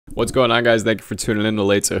What's going on, guys? Thank you for tuning in to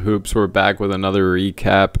Late to Hoops. We're back with another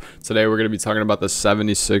recap. Today we're going to be talking about the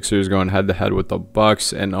 76ers going head-to-head with the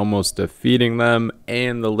Bucks and almost defeating them,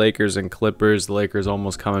 and the Lakers and Clippers. The Lakers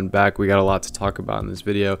almost coming back. We got a lot to talk about in this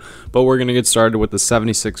video, but we're going to get started with the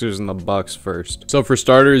 76ers and the Bucks first. So for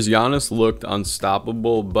starters, Giannis looked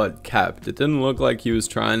unstoppable but kept. It didn't look like he was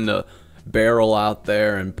trying to barrel out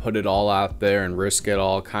there and put it all out there and risk it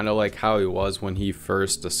all, kind of like how he was when he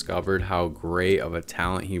first discovered how great of a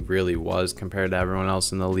talent he really was compared to everyone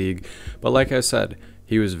else in the league. But like I said,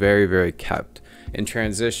 he was very kept. In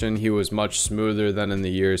transition, he was much smoother than in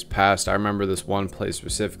the years past. I remember this one play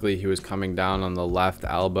specifically. He was coming down on the left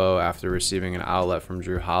elbow after receiving an outlet from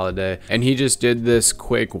Drew Holiday, and he just did this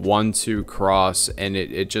quick 1-2 cross, and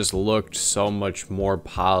it just looked so much more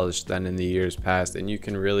polished than in the years past. And you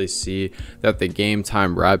can really see that the game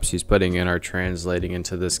time reps he's putting in are translating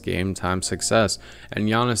into this game time success. And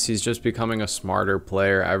Giannis, he's just becoming a smarter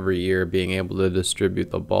player every year, being able to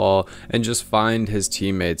distribute the ball and just find his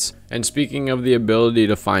teammates. And speaking of the ability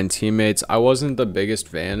to find teammates, I wasn't the biggest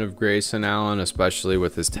fan of Grayson Allen, especially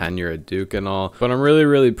with his tenure at Duke and all, but I'm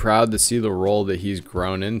really proud to see the role that he's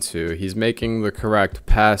grown into. He's making the correct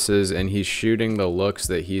passes and he's shooting the looks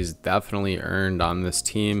that he's definitely earned on this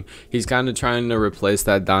team. He's kind of trying to replace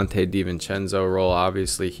that Dante DiVincenzo role.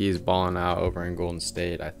 Obviously, he's balling out over in Golden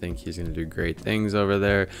State. I think he's going to do great things over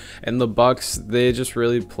there. And the Bucks, they just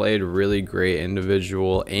really played really great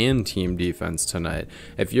individual and team defense tonight.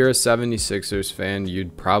 If you're a 76ers fan,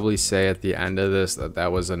 you'd probably say at the end of this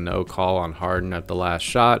that was a no call on Harden at the last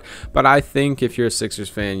shot, but I think if you're a Sixers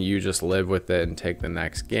fan, you just live with it and take the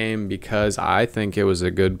next game, because I think it was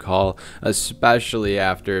a good call, especially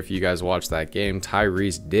after, if you guys watched that game,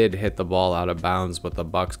 Tyrese did hit the ball out of bounds, but the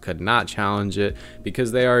Bucks could not challenge it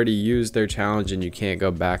because they already used their challenge, and you can't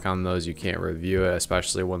go back on those. You can't review it,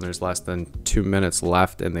 especially when there's less than 2 minutes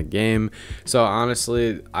left in the game. So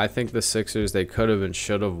honestly, I think the Sixers, they could have and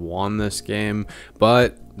should have won this game,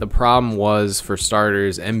 but the problem was, for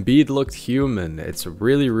starters, Embiid looked human. It's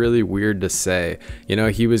really weird to say. You know,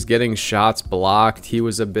 he was getting shots blocked. He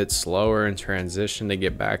was a bit slower in transition to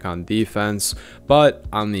get back on defense. But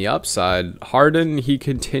on the upside, Harden, he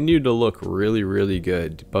continued to look really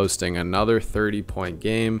good, boasting another 30-point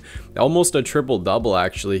game. Almost a triple-double,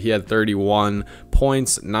 actually. He had 31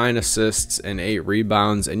 points, 9 assists, and 8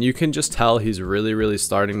 rebounds. And you can just tell he's really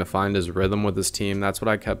starting to find his rhythm with his team. That's what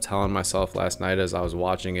I kept telling myself last night as I was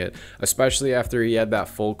watching it, especially after he had that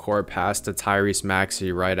full court pass to Tyrese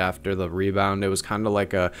Maxey right after the rebound. It was kind of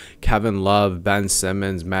like a Kevin Love, Ben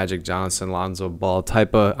Simmons, Magic Johnson, Lonzo Ball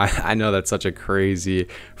type of, I know that's such a crazy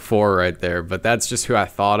four right there, but that's just who I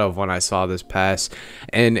thought of when I saw this pass.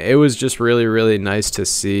 And it was just really nice to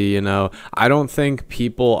see. You know, I don't think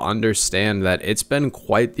people understand that it's been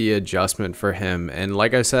quite the adjustment for him, and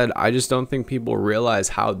like I said, I just don't think people realize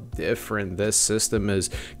how different this system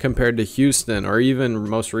is compared to Houston, or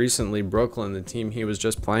even most recently Brooklyn, the team he was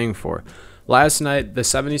just playing for. Last night, the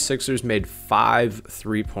 76ers made 5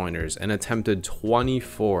 3-pointers and attempted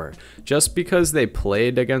 24. Just because they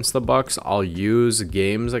played against the Bucks, I'll use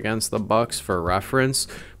games against the Bucks for reference.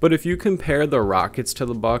 But if you compare the Rockets to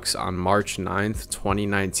the Bucks on March 9th,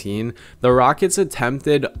 2019, the Rockets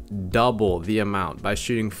attempted double the amount by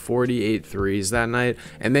shooting 48 threes that night,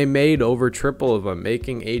 and they made over triple of them,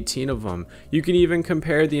 making 18 of them. You can even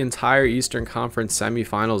compare the entire Eastern Conference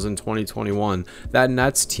semifinals in 2021. That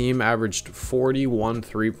Nets team averaged 41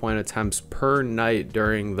 3-point attempts per night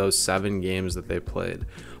during those 7 games that they played.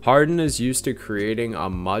 Harden is used to creating a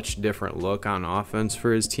much different look on offense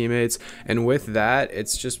for his teammates, and with that,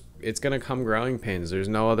 it's going to come growing pains. There's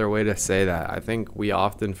no other way to say that. I think we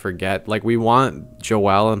often forget, like, we want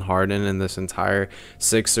Joel and Harden and this entire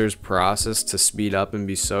Sixers process to speed up and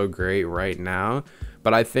be so great right now.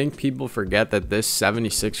 But I think people forget that this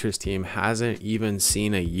 76ers team hasn't even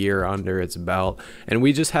seen a year under its belt, and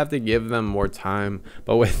we just have to give them more time.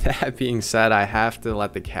 But with that being said, I have to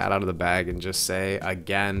let the cat out of the bag and just say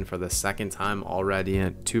again, for the second time already,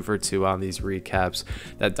 and 2 for 2 on these recaps,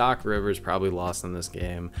 that Doc Rivers probably lost in this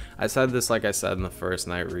game. I said this, like I said in the first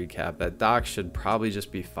night recap, that Doc should probably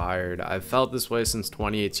just be fired. I've felt this way since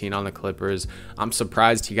 2018 on the Clippers. I'm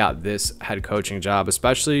surprised he got this head coaching job,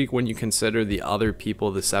 especially when you consider the other people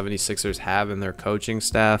the 76ers have in their coaching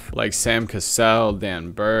staff, like Sam Cassell,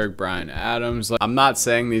 Dan Berg, Brian Adams. I'm not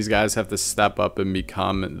saying these guys have to step up and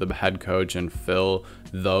become the head coach and fill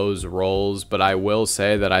those roles. But I will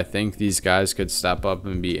say that I think these guys could step up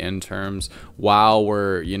and be interns while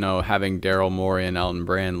we're, you know, having Daryl Morey and Elton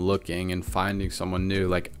Brand looking and finding someone new.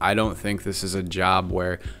 Like, I don't think this is a job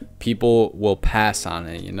where people will pass on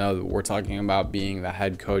it. You know, we're talking about being the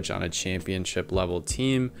head coach on a championship level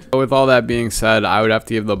team. But with all that being said, I would have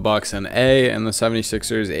to give the Bucks an A and the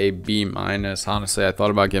 76ers a B-. Honestly, I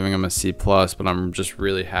thought about giving them a C+, but I'm just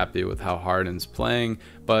really happy with how Harden's playing.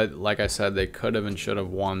 But like I said, they could have and should have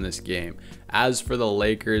won this game. As for the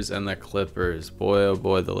Lakers and the Clippers, boy, oh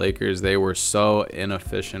boy, the Lakers, they were so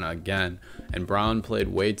inefficient again. And Brown played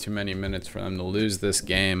way too many minutes for them to lose this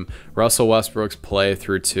game. Russell Westbrook's play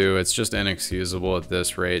through two, it's just inexcusable at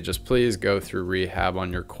this rate. Just please go through rehab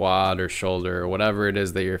on your quad or shoulder or whatever it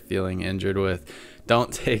is that you're feeling injured with.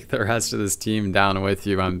 Don't take the rest of this team down with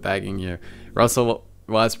you, I'm begging you. Russell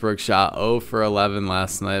Westbrook shot 0 for 11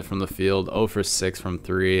 last night from the field, 0 for 6 from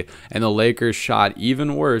 3, and the Lakers shot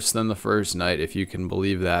even worse than the first night, if you can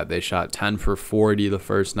believe that. They shot 10 for 40 the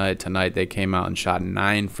first night. Tonight they came out and shot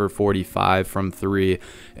 9 for 45 from 3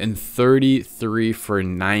 and 33 for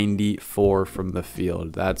 94 from the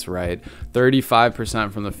field. That's right,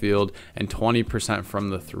 35% from the field and 20% from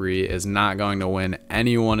the 3 is not going to win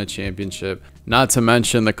anyone a championship. Not to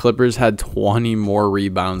mention, the Clippers had 20 more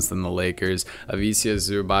rebounds than the Lakers. Ivica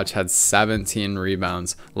Zubac had 17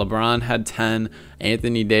 rebounds. LeBron had 10.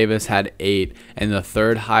 Anthony Davis had 8. And the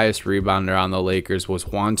third highest rebounder on the Lakers was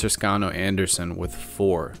Juan Toscano Anderson with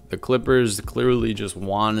 4. The Clippers clearly just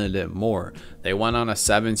wanted it more. They went on a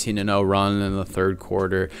 17-0 run in the third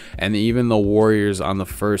quarter, and even the Warriors on the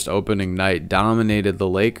first opening night dominated the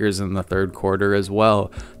Lakers in the third quarter as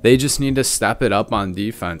well. They just need to step it up on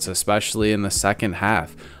defense, especially in the second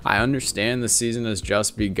half. I understand the season has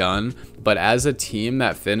just begun, but as a team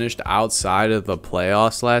that finished outside of the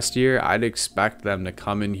playoffs last year, I'd expect them to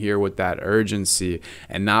come in here with that urgency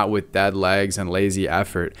and not with dead legs and lazy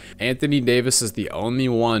effort. Anthony Davis is the only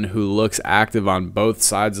one who looks active on both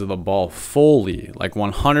sides of the ball fully, like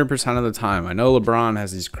 100% of the time. I know LeBron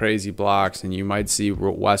has these crazy blocks, and you might see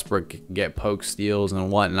Westbrook get poke steals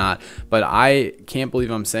and whatnot, but I can't believe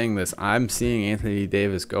I'm saying this. I'm seeing Anthony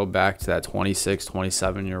Davis go back to that 26,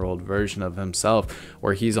 27-year-old version of himself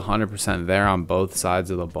where he's 100% there on both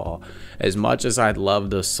sides of the ball. As much as I'd love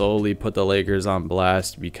to solely put the Lakers on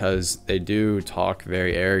blast because they do talk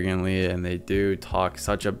very arrogantly and they do talk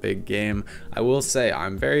such a big game, I will say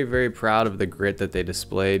I'm very, very proud of the grit that they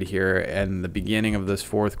displayed here in the beginning of this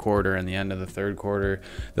fourth quarter and the end of the third quarter.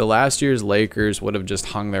 The last year's Lakers would have just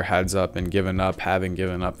hung their heads up and given up, having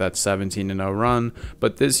given up that 17-0 run,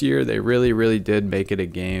 but this year they really, really did make it a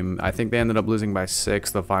game. I think they ended up losing by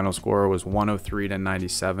 6. The final score was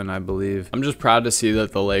 103-97, I believe. I'm just proud to see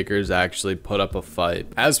that the Lakers actually put up a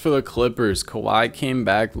fight. As for the Clippers, Kawhi came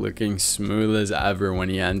back looking smooth as ever when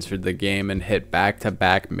he entered the game and hit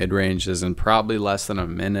back-to-back mid-ranges in probably less than a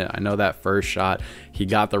minute. I know that first shot, he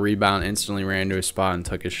got the rebound, instantly ran to his spot and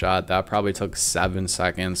took a shot. That probably took 7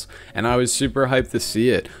 seconds, and I was super hyped to see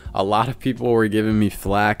it. A lot of people were giving me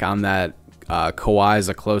flack on that Kawhi is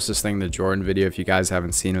the closest thing to Jordan video. If you guys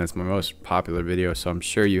haven't seen it, it's my most popular video, so I'm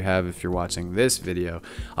sure you have if you're watching this video.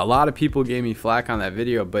 A lot of people gave me flack on that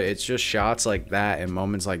video, but it's just shots like that and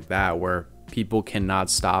moments like that where people cannot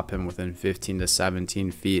stop him within 15 to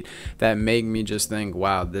 17 feet that make me just think,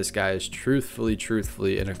 wow, this guy is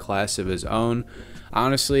truthfully in a class of his own.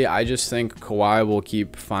 Honestly, I just think Kawhi will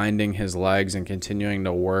keep finding his legs and continuing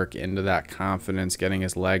to work into that confidence, getting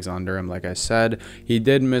his legs under him. Like I said, he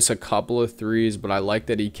did miss a couple of threes, but I like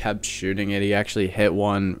that he kept shooting it. He actually hit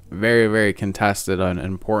one very, very contested, an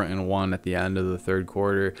important one at the end of the third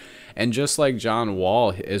quarter. And just like John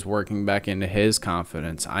Wall is working back into his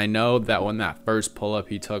confidence, I know that when that first pull-up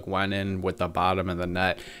he took went in with the bottom of the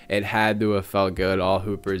net, it had to have felt good. All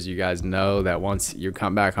hoopers, you guys know that once you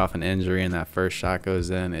come back off an injury and that first shot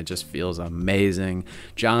goes in, it just feels amazing.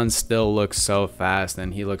 John still looks so fast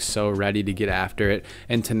and he looks so ready to get after it,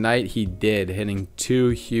 and tonight he did, hitting 2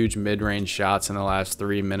 huge mid-range shots in the last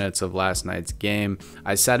 3 minutes of last night's game.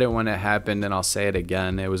 I said it when it happened and I'll say it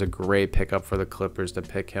again, it was a great pickup for the Clippers to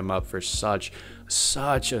pick him up for such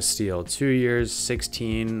a steal. 2 years,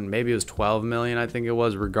 16, maybe it was 12 million, I think it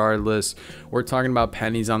was. Regardless, we're talking about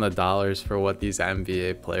pennies on the dollars for what these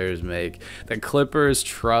NBA players make. The Clippers'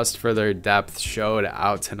 trust for their depth showed showed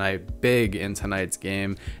out tonight, big in tonight's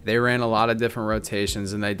game. They ran a lot of different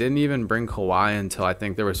rotations, and they didn't even bring Kawhi until I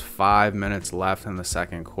think there was 5 minutes left in the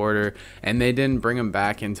second quarter, and they didn't bring him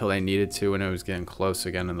back until they needed to when it was getting close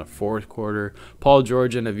again in the fourth quarter. Paul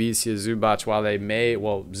George and Ivica Zubac, while they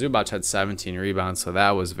Zubac had 17 rebounds, so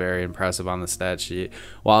that was very impressive on the stat sheet.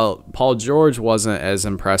 While Paul George wasn't as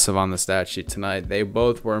impressive on the stat sheet tonight, they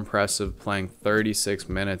both were impressive, playing 36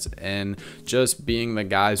 minutes and just being the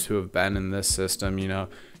guys who have been in this system. You know,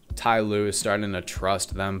 Ty Lue is starting to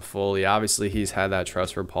trust them fully. Obviously, he's had that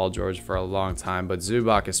trust for Paul George for a long time, but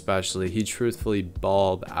Zubac especially, he truthfully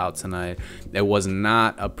balled out tonight. It was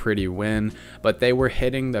not a pretty win, but they were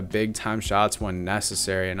hitting the big-time shots when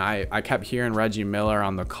necessary, and I kept hearing Reggie Miller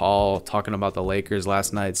on the call talking about the Lakers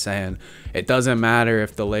last night saying it doesn't matter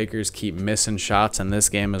if the Lakers keep missing shots in this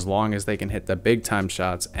game as long as they can hit the big-time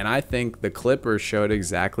shots, and I think the Clippers showed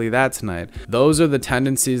exactly that tonight. Those are the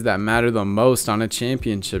tendencies that matter the most on a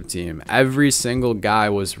championship team. Every single guy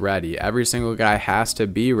was ready. Every single guy has to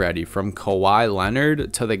be ready, from Kawhi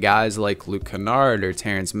Leonard to the guys like Luke Kennard or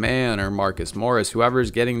Terrence Mann or Marcus Morris, whoever's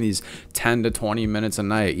getting these 10 to 20 minutes a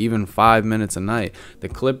night, even 5 minutes a night. The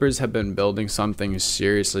Clippers have been building something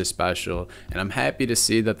seriously special, and I'm happy to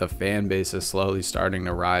see that the fan base is slowly starting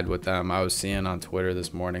to ride with them. I was seeing on Twitter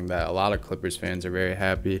this morning that a lot of Clippers fans are very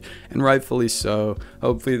happy, and rightfully so.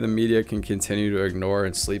 Hopefully the media can continue to ignore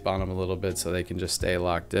and sleep on them a little bit so they can just stay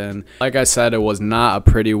locked in. Like I said, it was not a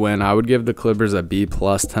pretty win. I would give the Clippers a B+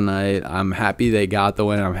 tonight. I'm happy they got the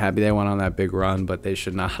win. I'm happy they went on that big run, but they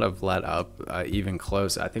should not have let up even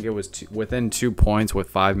close. I think it was within 2 points with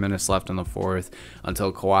 5 minutes left in the fourth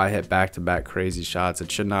until Kawhi hit back-to-back crazy shots. It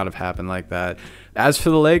should not have happened like that. As for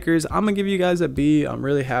the Lakers, I'm going to give you guys a B. I'm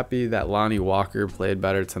really happy that Lonnie Walker played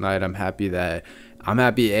better tonight. I'm happy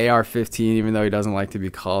AR-15, even though he doesn't like to be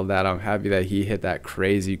called that, I'm happy that he hit that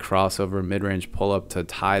crazy crossover mid-range pull-up to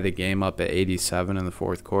tie the game up at 87 in the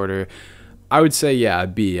fourth quarter. I would say, yeah, a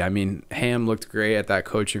B. I mean, Ham looked great at that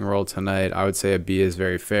coaching role tonight. I would say a B is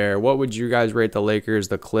very fair. What would you guys rate the Lakers,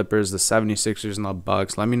 the Clippers, the 76ers, and the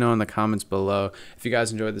Bucks? Let me know in the comments below. If you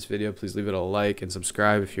guys enjoyed this video, please leave it a like and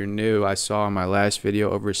subscribe if you're new. I saw in my last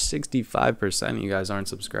video over 65% of you guys aren't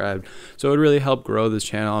subscribed, so it would really help grow this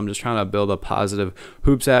channel. I'm just trying to build a positive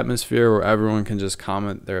hoops atmosphere where everyone can just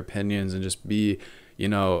comment their opinions and just be, you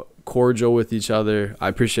know, cordial with each other. I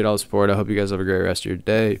appreciate all the support. I hope you guys have a great rest of your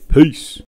day. Peace.